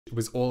It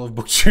was all of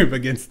Booktube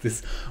against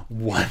this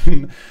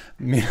one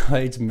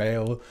middle-aged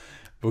male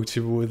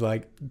Booktuber with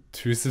like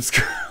 2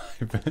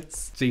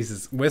 subscribers.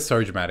 Jesus, we're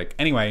so dramatic.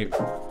 Anyway.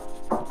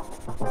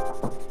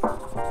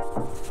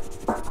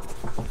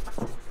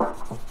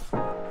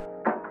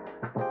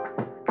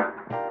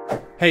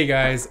 Hey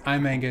guys,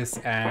 I'm Angus,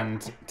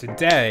 and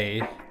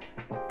today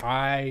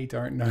I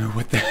don't know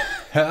what the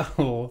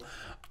hell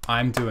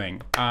I'm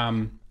doing.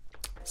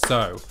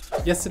 So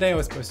yesterday I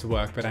was supposed to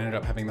work, but I ended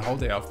up having the whole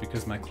day off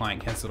because my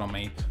client canceled on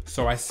me.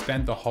 So I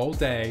spent the whole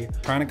day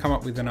trying to come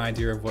up with an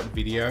idea of what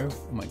video,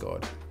 oh my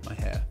God, my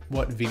hair,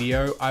 what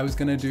video I was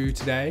gonna do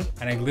today.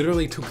 And I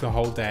literally took the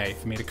whole day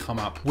for me to come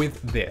up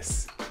with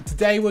this.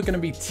 Today we're gonna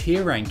be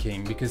tier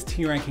ranking because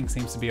tier ranking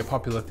seems to be a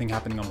popular thing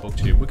happening on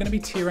Booktube. We're gonna be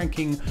tier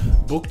ranking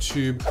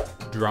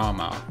Booktube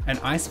drama. And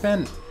I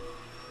spent,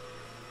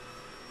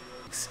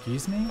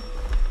 excuse me?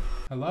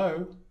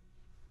 Hello?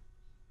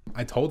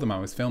 I told them I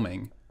was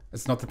filming.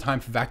 It's not the time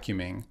for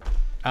vacuuming.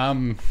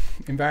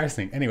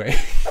 Embarrassing. Anyway.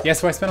 Yeah,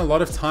 so I spent a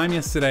lot of time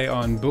yesterday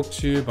on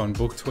Booktube, on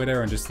Book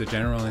Twitter, and just the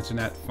general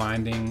internet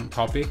finding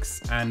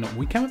topics. And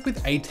we came up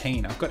with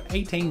 18. I've got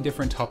 18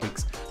 different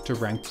topics to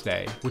rank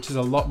today, which is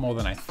a lot more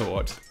than I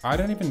thought. I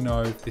don't even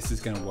know if this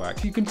is gonna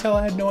work. You can tell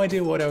I had no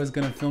idea what I was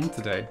gonna film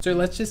today. So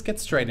let's just get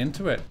straight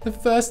into it. The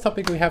first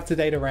topic we have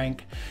today to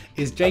rank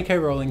is J.K.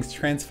 Rowling's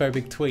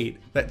transphobic tweet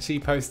that she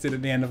posted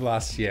at the end of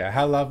last year.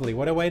 How lovely.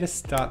 What a way to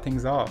start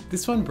things off.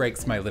 This one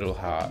breaks my little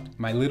heart.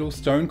 My little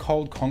stone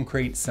cold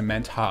concrete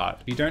cement heart.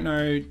 If you don't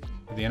know,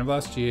 at the end of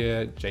last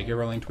year, J.K.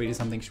 Rowling tweeted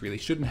something she really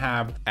shouldn't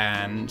have,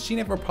 and she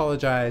never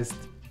apologized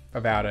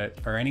about it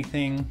or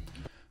anything.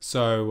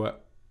 So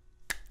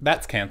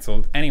that's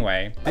cancelled.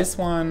 Anyway, this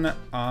one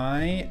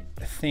I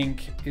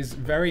think is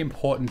very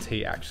important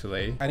tea,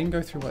 actually. I didn't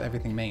go through what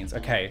everything means.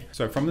 Okay,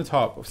 so from the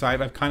top, so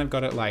I've kind of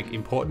got it like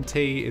important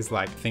tea is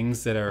like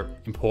things that are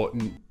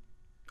important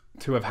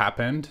to have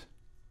happened.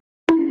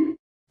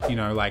 You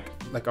know, like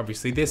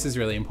obviously this is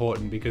really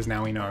important because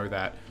now we know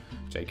that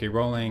J.K.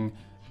 Rowling.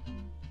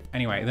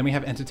 Anyway, then we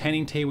have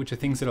entertaining tea, which are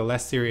things that are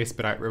less serious,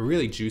 but are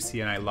really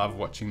juicy and I love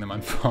watching them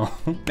unfold.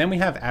 Then we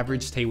have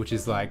average tea, which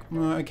is like,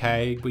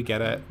 okay, we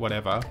get it,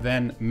 whatever.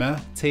 Then meh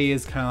tea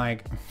is kind of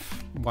like,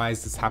 why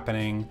is this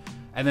happening?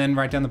 And then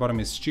right down the bottom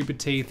is stupid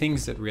tea,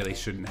 things that really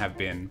shouldn't have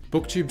been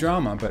Booktube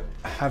drama, but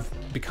have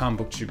become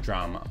Booktube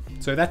drama.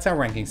 So that's our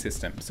ranking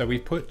system. So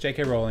we've put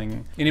J.K.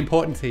 Rowling in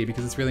important tea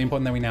because it's really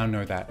important that we now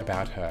know that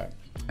about her.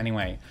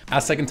 Anyway, our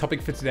second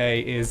topic for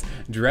today is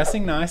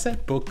dressing nice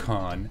at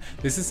BookCon.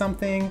 This is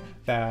something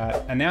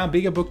that a now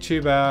bigger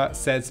booktuber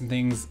said some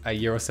things a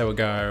year or so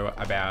ago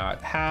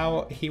about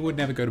how he would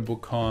never go to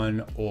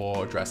BookCon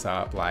or dress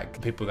up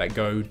like people that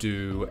go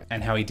do,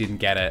 and how he didn't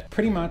get it.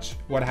 Pretty much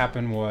what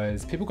happened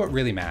was people got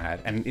really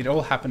mad, and it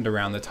all happened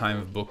around the time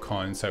of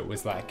BookCon. So it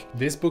was like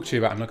this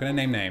booktuber, I'm not gonna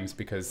name names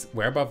because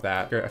we're above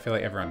that. I feel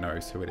like everyone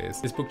knows who it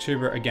is. This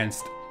booktuber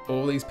against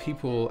all these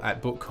people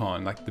at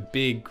BookCon, like the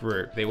big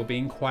group, they were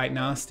being quite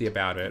nasty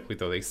about it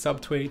with all these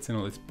subtweets and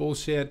all this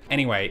bullshit.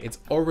 Anyway, it's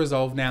all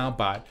resolved now,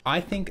 but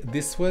I think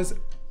this was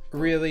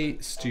really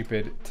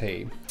stupid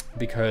tea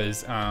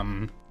because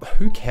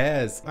who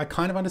cares? I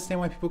kind of understand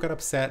why people got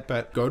upset,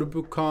 but go to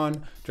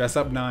BookCon, dress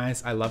up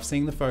nice. I love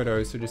seeing the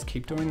photos, so just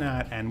keep doing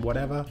that and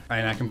whatever.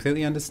 And I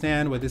completely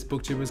understand where this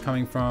booktuber was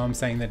coming from,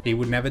 saying that he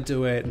would never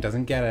do it and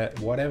doesn't get it.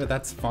 Whatever,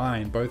 that's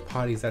fine. Both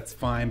parties, that's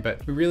fine.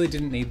 But we really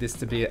didn't need this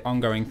to be an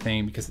ongoing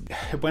theme because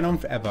it went on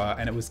forever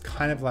and it was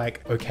kind of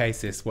like, okay,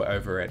 sis, we're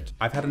over it.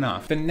 I've had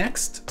enough. The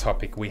next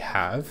topic we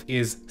have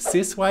is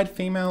cis-wide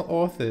female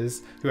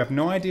authors who have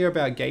no idea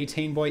about gay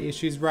teen boy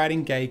issues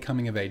writing gay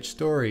coming of age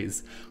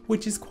stories,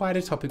 which is quite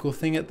a topical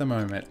thing at the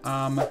moment.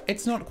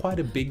 It's not quite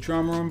a big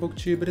drama on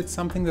Booktube, but it's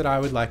something that I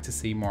would like to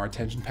see more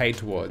attention paid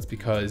towards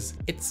because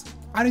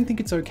I don't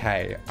think it's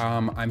okay.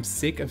 I'm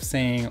sick of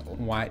seeing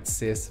white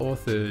cis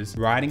authors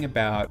writing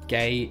about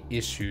gay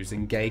issues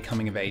and gay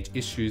coming of age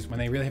issues when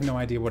they really have no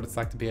idea what it's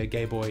like to be a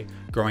gay boy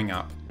growing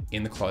up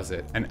in the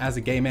closet. And as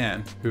a gay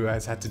man who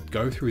has had to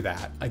go through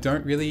that, I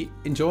don't really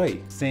enjoy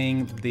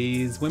seeing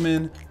these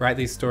women write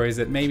these stories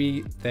that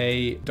maybe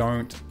they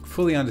don't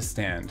fully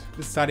understand.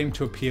 It's starting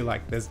to appear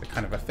like there's a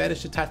kind of a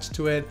fetish attached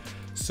to it.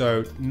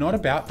 So not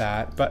about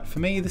that, but for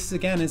me, this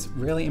again is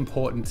really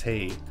important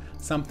tea,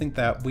 something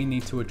that we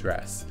need to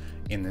address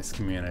in this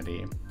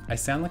community. I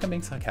sound like I'm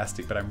being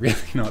sarcastic, but I'm really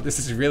not. This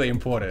is really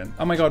important.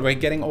 Oh my God, we're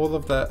getting all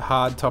of the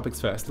hard topics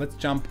first. Let's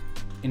jump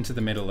into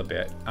the middle a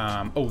bit.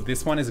 Oh,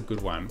 this one is a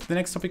good one. The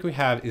next topic we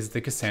have is the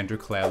Cassandra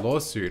Clare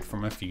lawsuit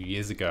from a few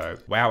years ago.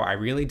 Wow, I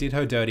really did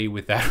her dirty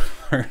with that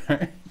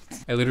photo.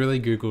 I literally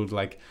Googled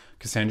like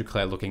Cassandra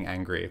Clare looking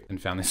angry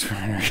and found this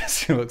photo because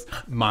she looks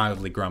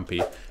mildly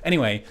grumpy.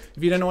 Anyway,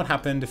 if you don't know what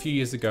happened, a few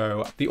years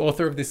ago, the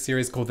author of this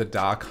series called The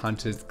Dark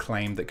Hunters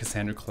claimed that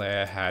Cassandra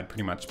Clare had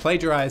pretty much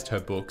plagiarized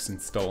her books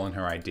and stolen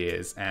her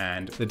ideas.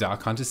 And the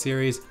Dark Hunter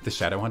series, the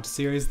Shadow Hunter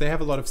series, they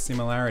have a lot of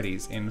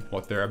similarities in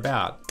what they're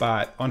about.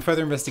 But on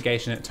further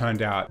investigation, it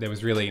turned out there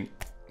was really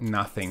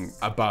nothing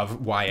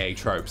above YA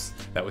tropes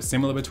that was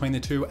similar between the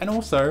two. And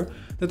also,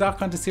 the Dark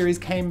Hunter series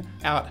came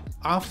out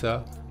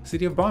after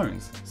City of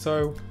Bones.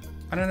 So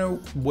I don't know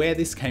where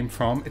this came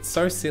from. It's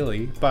so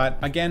silly, but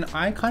again,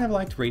 I kind of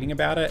liked reading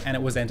about it and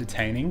it was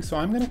entertaining, so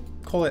I'm gonna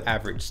call it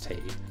average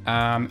tea.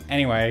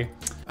 Anyway,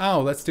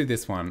 oh, let's do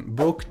this one.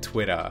 Book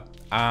Twitter.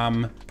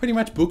 Pretty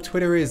much book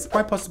Twitter is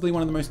quite possibly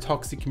one of the most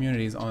toxic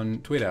communities on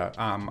Twitter.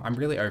 I'm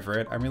really over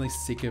it. I'm really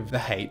sick of the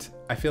hate.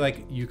 I feel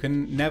like you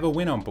can never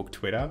win on book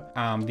Twitter.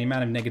 The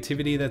amount of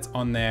negativity that's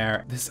on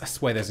there, I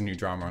swear there's a new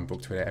drama on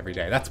book Twitter every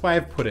day. That's why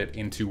I've put it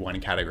into one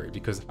category,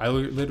 because I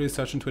literally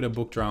searched on Twitter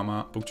book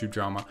drama, booktube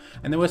drama,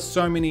 and there were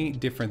so many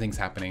different things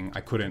happening.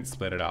 I couldn't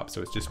split it up.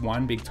 So it's just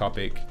one big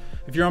topic.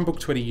 If you're on book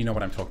Twitter, you know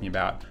what I'm talking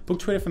about. Book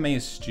Twitter for me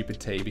is stupid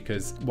tea,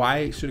 because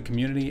why should a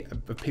community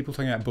of people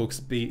talking about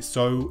books be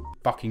so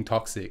fucking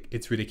toxic?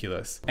 It's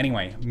ridiculous.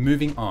 Anyway,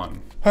 moving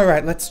on. All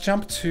right, let's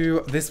jump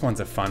to, this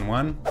one's a fun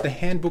one. The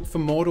Handbook for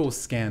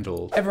Mortals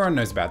scandal. Everyone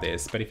knows about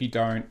this, but if you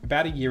don't,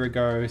 about a year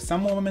ago,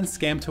 some woman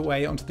scammed her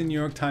way onto the New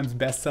York Times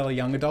bestseller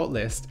young adult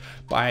list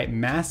by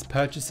mass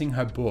purchasing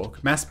her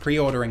book, mass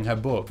pre-ordering her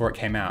book before it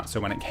came out. So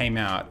when it came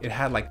out, it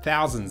had like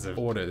thousands of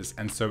orders,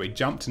 and so it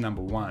jumped to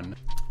 #1.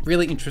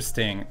 Really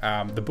interesting.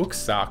 The book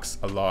sucks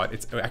a lot.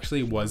 It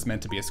actually was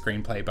meant to be a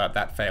screenplay, but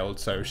that failed,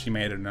 so she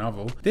made it a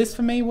novel. This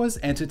for me was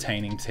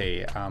entertaining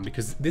tea,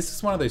 because this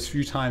is one of those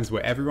few times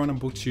where everyone on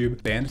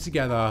Booktube banded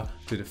together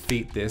to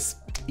defeat this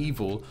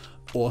evil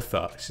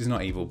author. She's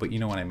not evil, but you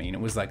know what I mean.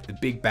 It was like the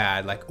big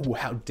bad, like, oh,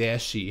 how dare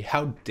she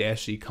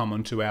come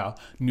onto our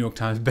New York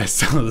Times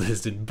bestseller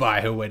list and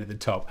buy her way to the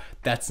top.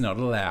 That's not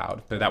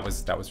allowed. So that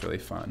was really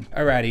fun.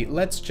 Alrighty,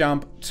 let's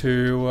jump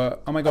to,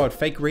 oh my God,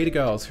 Fake Reader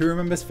Girls. Who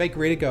remembers Fake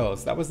Reader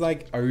Girls? That was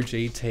like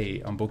OG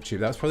tea on Booktube.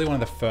 That was probably one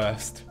of the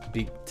first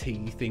big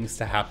tea things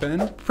to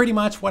happen. Pretty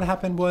much what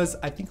happened was,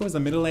 I think it was a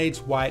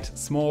middle-aged, white,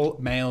 small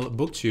male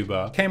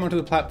booktuber came onto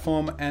the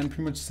platform and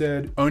pretty much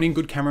said, owning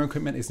good camera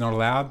equipment is not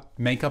allowed.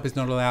 Makeup is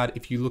not allowed.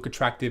 If you look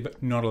attractive,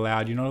 not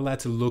allowed. You're not allowed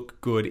to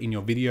look good in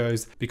your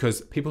videos,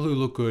 because people who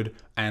look good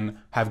and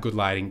have good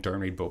lighting don't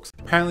read books.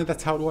 Apparently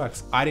that's how it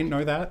works. I didn't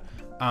know that.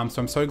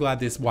 So I'm so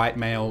glad this white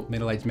male,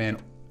 middle-aged man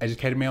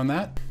educated me on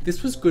that.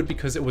 This was good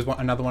because it was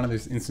another one of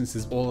those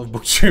instances, all of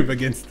Booktube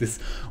against this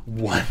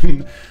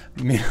one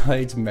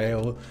middle-aged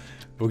male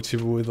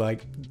booktuber with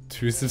like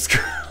 2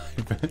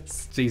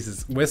 subscribers.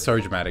 Jesus, we're so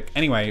dramatic.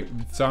 Anyway,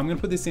 so I'm gonna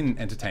put this in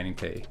entertaining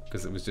tea,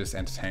 because it was just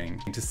entertaining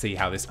to see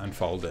how this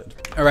unfolded.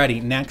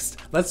 Alrighty, next,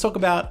 let's talk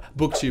about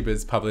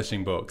booktubers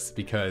publishing books,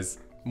 because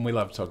we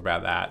love to talk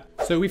about that.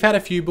 So we've had a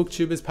few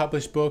booktubers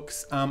publish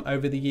books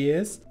over the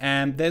years,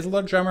 and there's a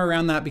lot of drama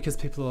around that because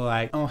people are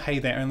like, oh, hey,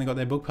 they only got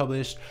their book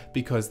published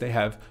because they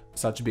have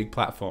such a big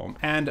platform.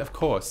 And of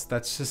course,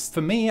 that's just,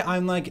 for me,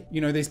 I'm like, you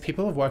know, these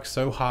people have worked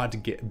so hard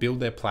to build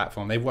their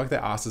platform. They've worked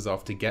their asses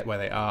off to get where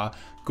they are.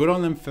 Good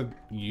on them for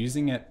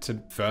using it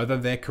to further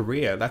their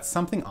career. That's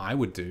something I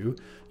would do.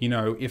 You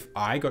know, if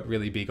I got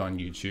really big on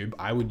YouTube,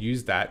 I would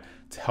use that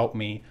to help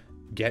me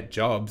get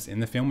jobs in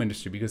the film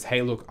industry, because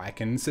hey, look, I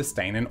can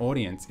sustain an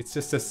audience. It's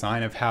just a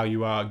sign of how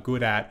you are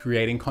good at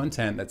creating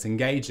content that's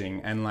engaging,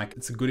 and like,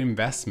 it's a good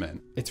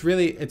investment. It's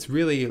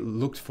really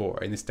looked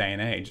for in this day and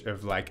age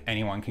of like,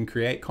 anyone can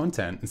create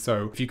content. And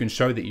so if you can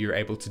show that you're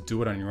able to do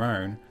it on your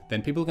own,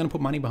 then people are going to put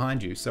money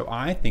behind you. So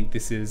I think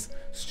this is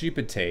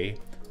stupid tea.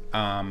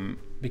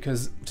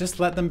 Because just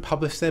let them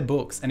publish their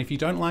books. And if you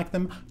don't like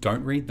them,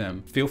 don't read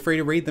them. Feel free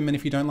to read them. And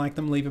if you don't like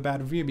them, leave a bad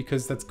review,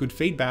 because that's good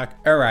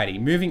feedback. Alrighty,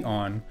 moving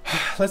on.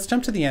 Let's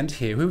jump to the end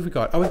here. Who have we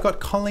got? Oh, we've got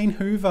Colleen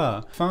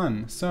Hoover.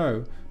 Fun.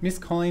 So Miss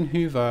Colleen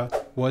Hoover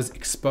was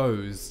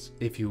exposed,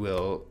 if you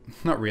will.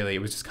 Not really, it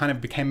was just kind of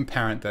became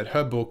apparent that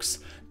her books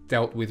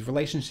dealt with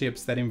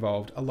relationships that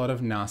involved a lot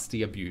of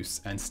nasty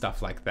abuse and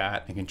stuff like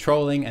that, and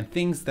controlling and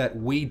things that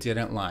we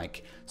didn't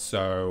like.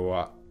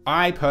 So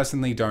I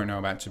personally don't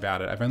know much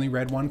about it. I've only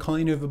read one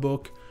Colleen Hoover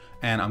book,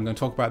 and I'm going to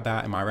talk about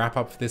that in my wrap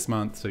up for this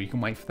month, so you can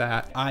wait for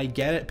that. I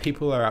get it,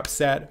 people are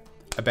upset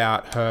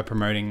about her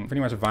promoting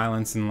pretty much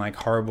violence and like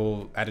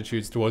horrible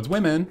attitudes towards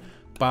women,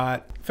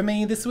 but for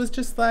me, this was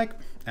just like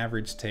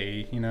average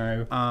tea, you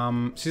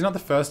know. She's not the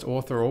first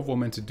author or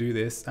woman to do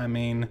this. I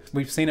mean,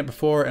 we've seen it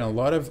before in a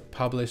lot of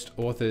published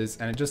authors,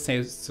 and it just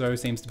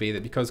seems to be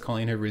that because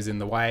Colleen Hoover is in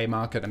the YA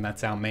market and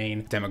that's our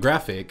main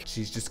demographic,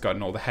 she's just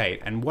gotten all the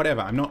hate. And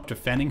whatever, I'm not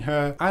defending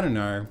her. I don't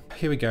know.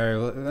 Here we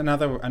go,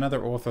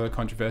 another author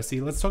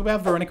controversy. Let's talk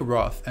about Veronica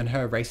Roth and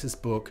her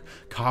racist book,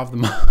 Carve the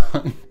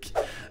Mark.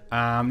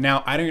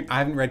 Now, I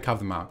haven't read Carve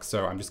the Mark,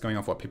 so I'm just going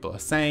off what people are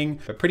saying.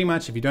 But pretty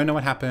much, if you don't know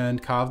what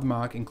happened, Carve the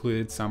Mark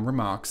included some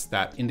remarks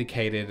that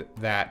indicated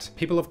that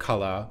people of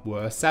color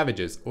were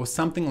savages or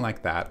something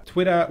like that.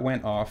 Twitter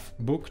went off,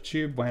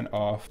 Booktube went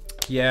off.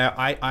 Yeah,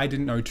 I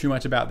didn't know too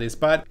much about this,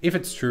 but if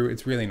it's true,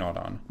 it's really not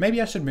on.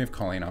 Maybe I should move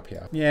Colleen up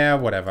here. Yeah,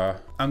 whatever.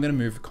 I'm gonna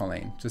move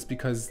Colleen just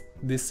because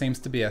this seems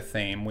to be a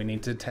theme. We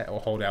need to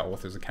hold our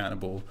authors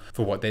accountable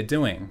for what they're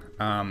doing.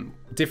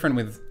 Different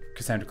with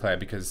Cassandra Clare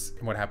because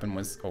what happened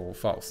was all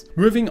false.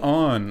 Moving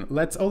on,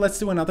 let's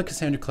do another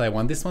Cassandra Clare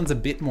one. This one's a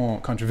bit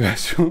more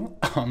controversial.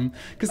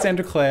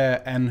 Cassandra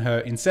Clare and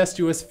her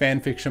incestuous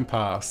fanfiction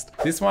past.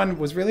 This one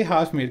was really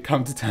hard for me to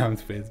come to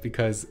terms with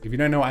because if you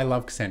don't know, I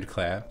love Cassandra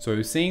Clare.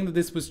 So seeing that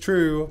this was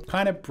true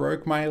kind of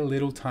broke my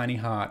little tiny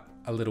heart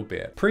a little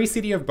bit.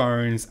 Pre-City of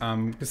Bones,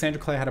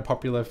 Cassandra Clare had a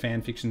popular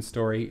fan fiction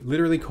story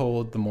literally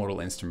called The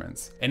Mortal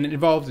Instruments, and it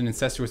involved an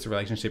incestuous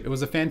relationship. It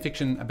was a fan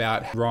fiction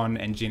about Ron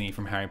and Ginny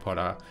from Harry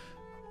Potter.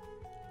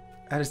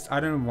 I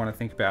don't even want to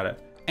think about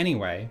it.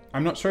 Anyway,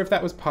 I'm not sure if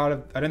that was part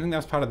of, I don't think that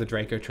was part of the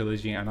Draco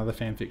trilogy, another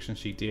fan fiction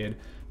she did,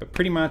 but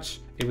pretty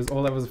much it was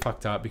all that was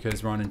fucked up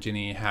because Ron and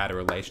Ginny had a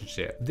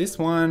relationship. This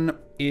one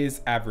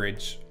is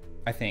average,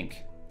 I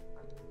think.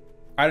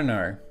 I don't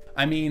know.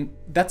 I mean,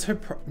 that's her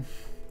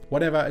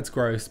whatever, it's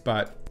gross,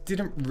 but did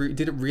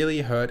it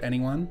really hurt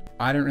anyone?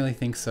 I don't really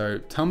think so.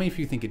 Tell me if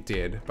you think it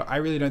did, but I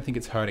really don't think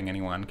it's hurting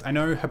anyone. I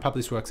know her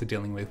published works are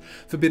dealing with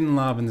forbidden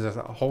love and there's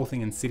a whole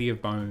thing in City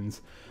of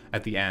Bones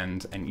at the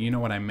end, and you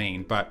know what I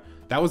mean, but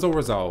that was all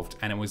resolved,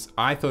 and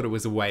I thought it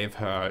was a way of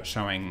her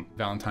showing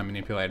Valentine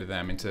manipulated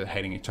them into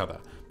hating each other,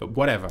 but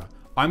whatever.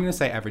 I'm gonna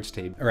say average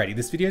T. Alrighty,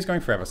 this video is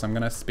going forever, so I'm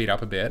gonna speed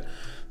up a bit.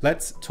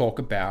 Let's talk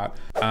about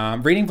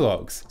reading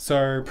vlogs.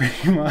 So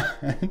pretty much,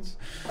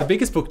 the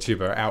biggest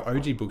booktuber, our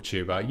OG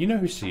booktuber, you know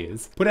who she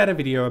is, put out a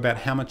video about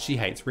how much she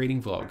hates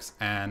reading vlogs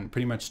and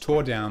pretty much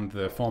tore down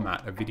the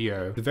format of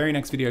video. The very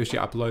next video she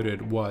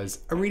uploaded was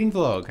a reading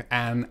vlog,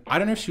 and I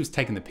don't know if she was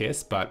taking the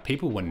piss, but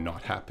people were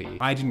not happy.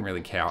 I didn't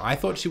really care. I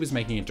thought she was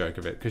making a joke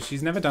of it because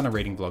she's never done a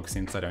reading vlog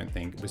since, I don't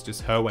think. It was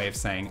just her way of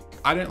saying,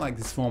 I don't like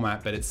this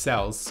format, but it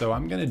sells, so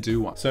I'm gonna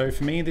do one. So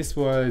for me, this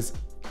was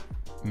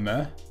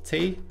meh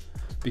tea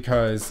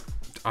because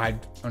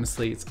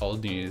honestly, it's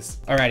old news.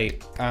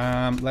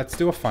 Alrighty, let's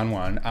do a fun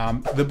one.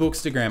 The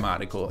Bookstagram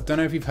article. Don't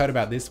know if you've heard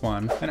about this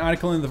one. An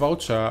article in The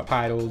Vulture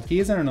titled,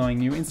 "Here's an annoying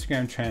new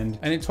Instagram trend."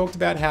 And it talked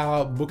about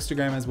how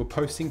Bookstagrammers were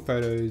posting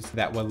photos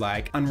that were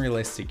like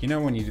unrealistic. You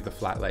know when you do the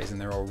flat lays and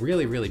they're all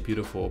really, really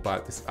beautiful,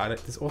 but this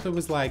author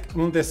was like,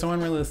 well, they're so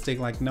unrealistic,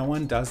 like no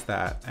one does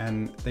that.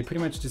 And they pretty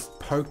much just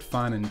poked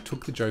fun and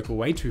took the joke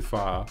way too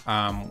far,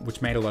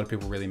 which made a lot of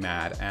people really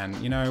mad. And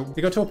you know,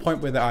 it got to a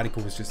point where the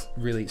article was just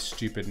really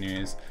stupid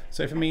news.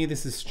 So for me,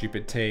 this is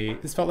stupid tea.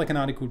 This felt like an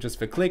article just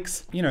for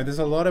clicks. You know, there's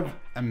a lot of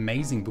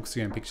amazing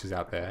Bookstagram pictures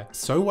out there.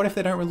 So what if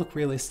they don't look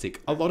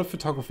realistic? A lot of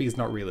photography is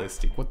not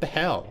realistic. What the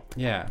hell?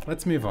 Yeah,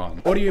 let's move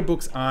on.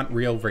 Audiobooks aren't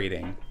real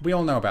reading. We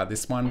all know about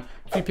this one.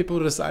 A few people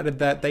decided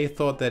that they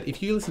thought that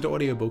if you listen to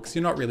audiobooks,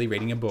 you're not really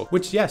reading a book.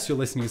 Which yes, you're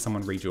listening to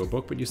someone read you a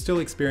book, but you're still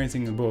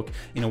experiencing the book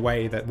in a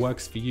way that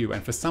works for you.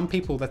 And for some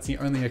people, that's the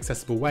only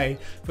accessible way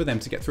for them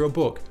to get through a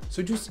book.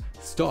 So just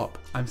stop.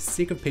 I'm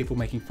sick of people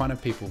making fun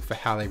of people for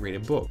how they read a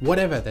book.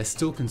 Whatever, they're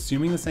still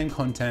consuming the same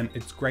content.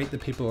 It's great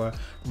that people are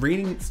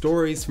reading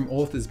stories from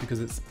authors because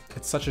it's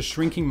such a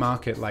shrinking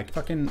market, like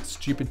fucking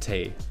stupid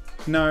tea.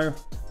 No,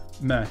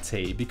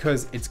 tea,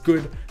 because it's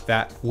good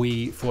that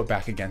we fought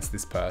back against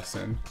this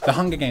person. The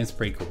Hunger Games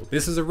prequel.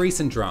 This is a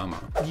recent drama.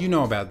 You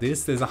know about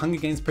this. There's a Hunger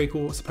Games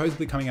prequel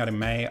supposedly coming out in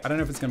May. I don't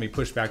know if it's gonna be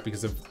pushed back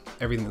because of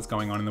everything that's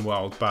going on in the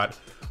world, but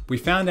we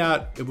found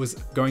out it was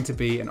going to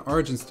be an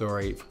origin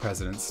story for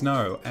President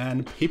Snow,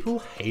 and people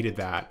hated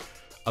that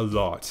a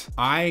lot.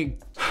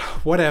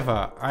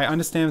 Whatever. I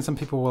understand some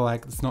people were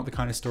like, it's not the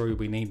kind of story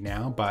we need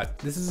now, but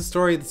this is a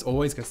story that's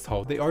always gets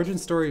told. The origin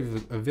story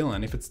of a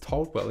villain, if it's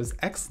told well, is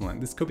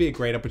excellent. This could be a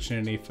great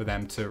opportunity for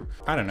them to,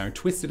 I don't know,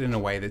 twist it in a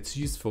way that's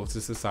useful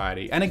to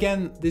society. And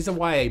again, these are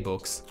YA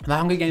books. The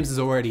Hunger Games has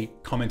already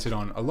commented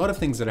on a lot of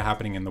things that are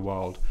happening in the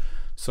world.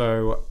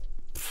 So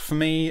for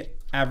me,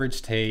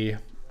 average tea.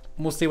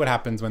 We'll see what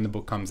happens when the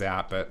book comes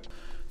out, but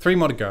 3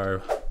 more to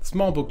go.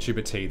 Small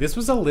booktuber tea. This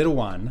was a little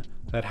one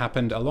that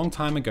happened a long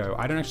time ago.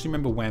 I don't actually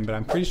remember when, but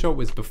I'm pretty sure it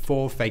was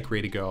before Fake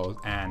Reader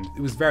Girl, and it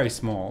was very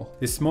small.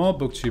 This small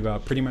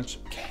booktuber pretty much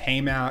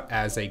came out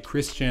as a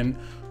Christian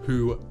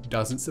who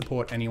doesn't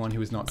support anyone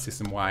who is not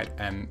cis and white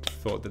and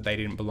thought that they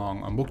didn't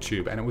belong on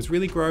Booktube, and it was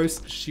really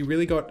gross. She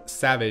really got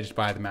savaged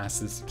by the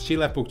masses. She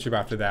left Booktube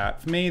after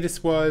that. For me,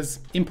 this was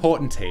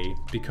important tea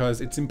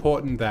because it's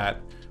important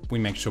that we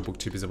make sure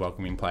Booktube is a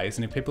welcoming place,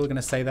 and if people are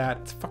gonna say that,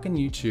 it's fucking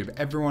YouTube.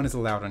 Everyone is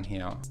allowed on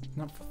here. It's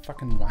not for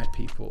fucking white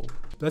people.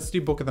 Let's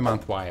do Book of the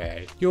Month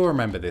YA. You'll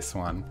remember this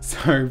one.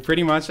 So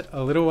pretty much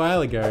a little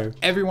while ago,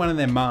 everyone and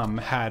their mum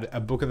had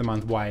a Book of the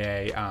Month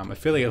YA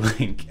affiliate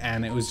link,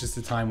 and it was just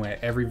a time where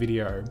every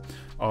video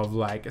of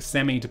like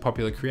semi to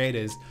popular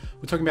creators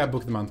were talking about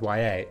Book of the Month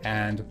YA,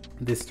 and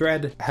this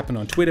thread happened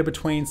on Twitter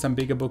between some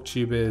bigger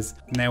booktubers,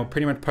 and they were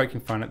pretty much poking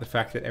fun at the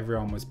fact that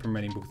everyone was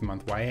promoting Book of the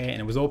Month YA, and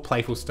it was all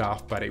playful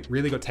stuff, but it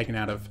really got taken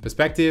out of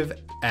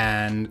perspective,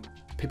 and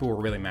people were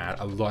really mad.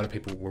 A lot of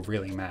people were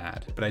really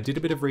mad. But I did a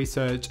bit of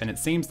research, and it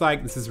seems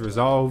like this is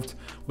resolved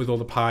with all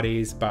the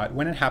parties, but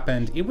when it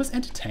happened, it was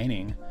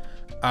entertaining.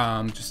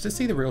 Just to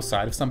see the real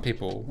side of some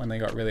people when they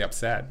got really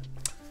upset.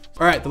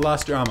 All right, the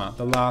last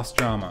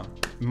drama,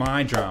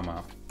 my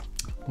drama.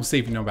 We'll see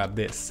if you know about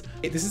this.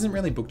 This isn't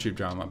really Booktube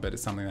drama, but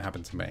it's something that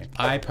happened to me.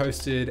 I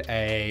posted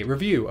a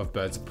review of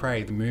Birds of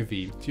Prey, the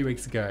movie, a few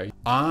weeks ago.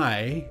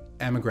 I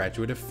am a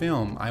graduate of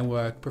film. I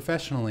work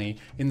professionally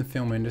in the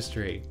film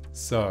industry.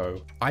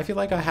 So I feel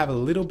like I have a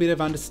little bit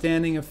of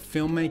understanding of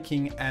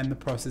filmmaking and the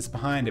process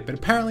behind it, but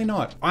apparently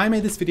not. I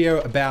made this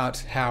video about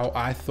how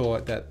I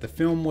thought that the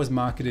film was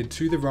marketed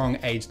to the wrong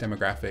age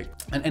demographic.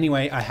 And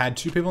anyway, I had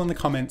 2 people in the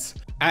comments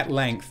at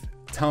length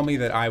tell me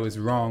that I was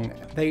wrong.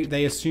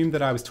 They assumed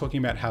that I was talking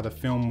about how the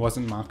film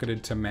wasn't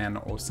marketed to men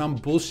or some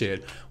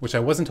bullshit, which I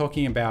wasn't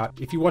talking about.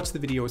 If you watch the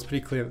video, it's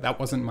pretty clear that that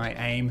wasn't my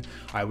aim.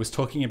 I was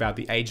talking about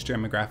the age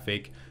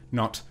demographic,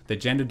 not the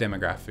gender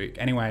demographic.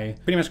 Anyway,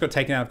 pretty much got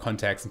taken out of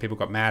context and people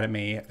got mad at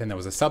me. Then there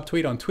was a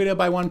subtweet on Twitter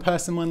by one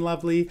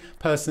lovely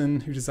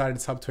person who decided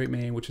to subtweet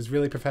me, which was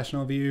really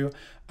professional of you.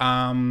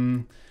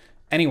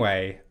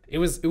 Anyway, it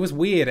was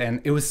weird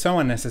and it was so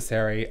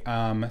unnecessary.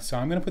 So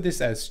I'm gonna put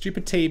this as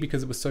stupid tea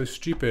because it was so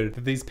stupid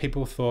that these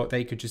people thought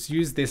they could just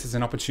use this as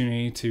an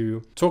opportunity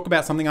to talk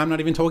about something I'm not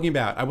even talking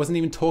about. I wasn't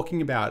even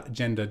talking about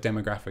gender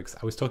demographics.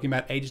 I was talking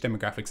about age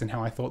demographics and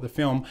how I thought the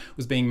film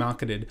was being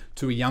marketed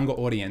to a younger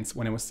audience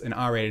when it was an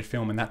R-rated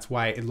film, and that's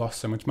why it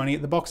lost so much money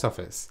at the box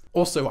office.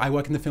 Also, I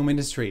work in the film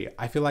industry.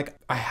 I feel like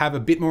I have a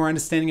bit more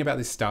understanding about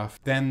this stuff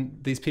than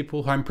these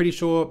people who I'm pretty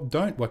sure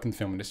don't work in the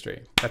film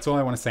industry. That's all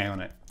I want to say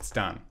on it. It's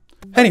done.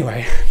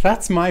 Anyway,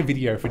 that's my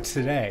video for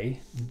today.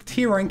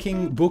 Tier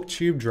ranking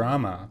Booktube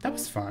drama. That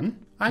was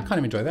fun. I kind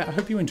of enjoyed that. I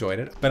hope you enjoyed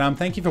it. But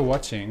thank you for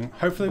watching.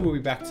 Hopefully we'll be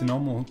back to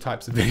normal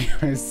types of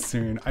videos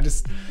soon. I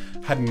just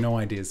had no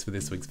ideas for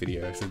this week's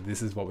video, so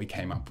this is what we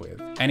came up with.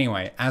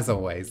 Anyway, as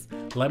always,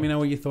 let me know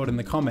what you thought in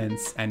the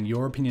comments and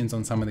your opinions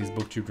on some of these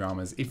Booktube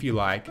dramas if you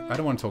like. I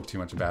don't want to talk too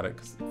much about it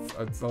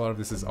because a lot of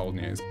this is old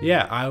news.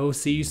 Yeah, I will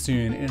see you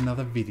soon in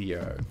another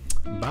video.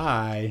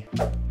 Bye.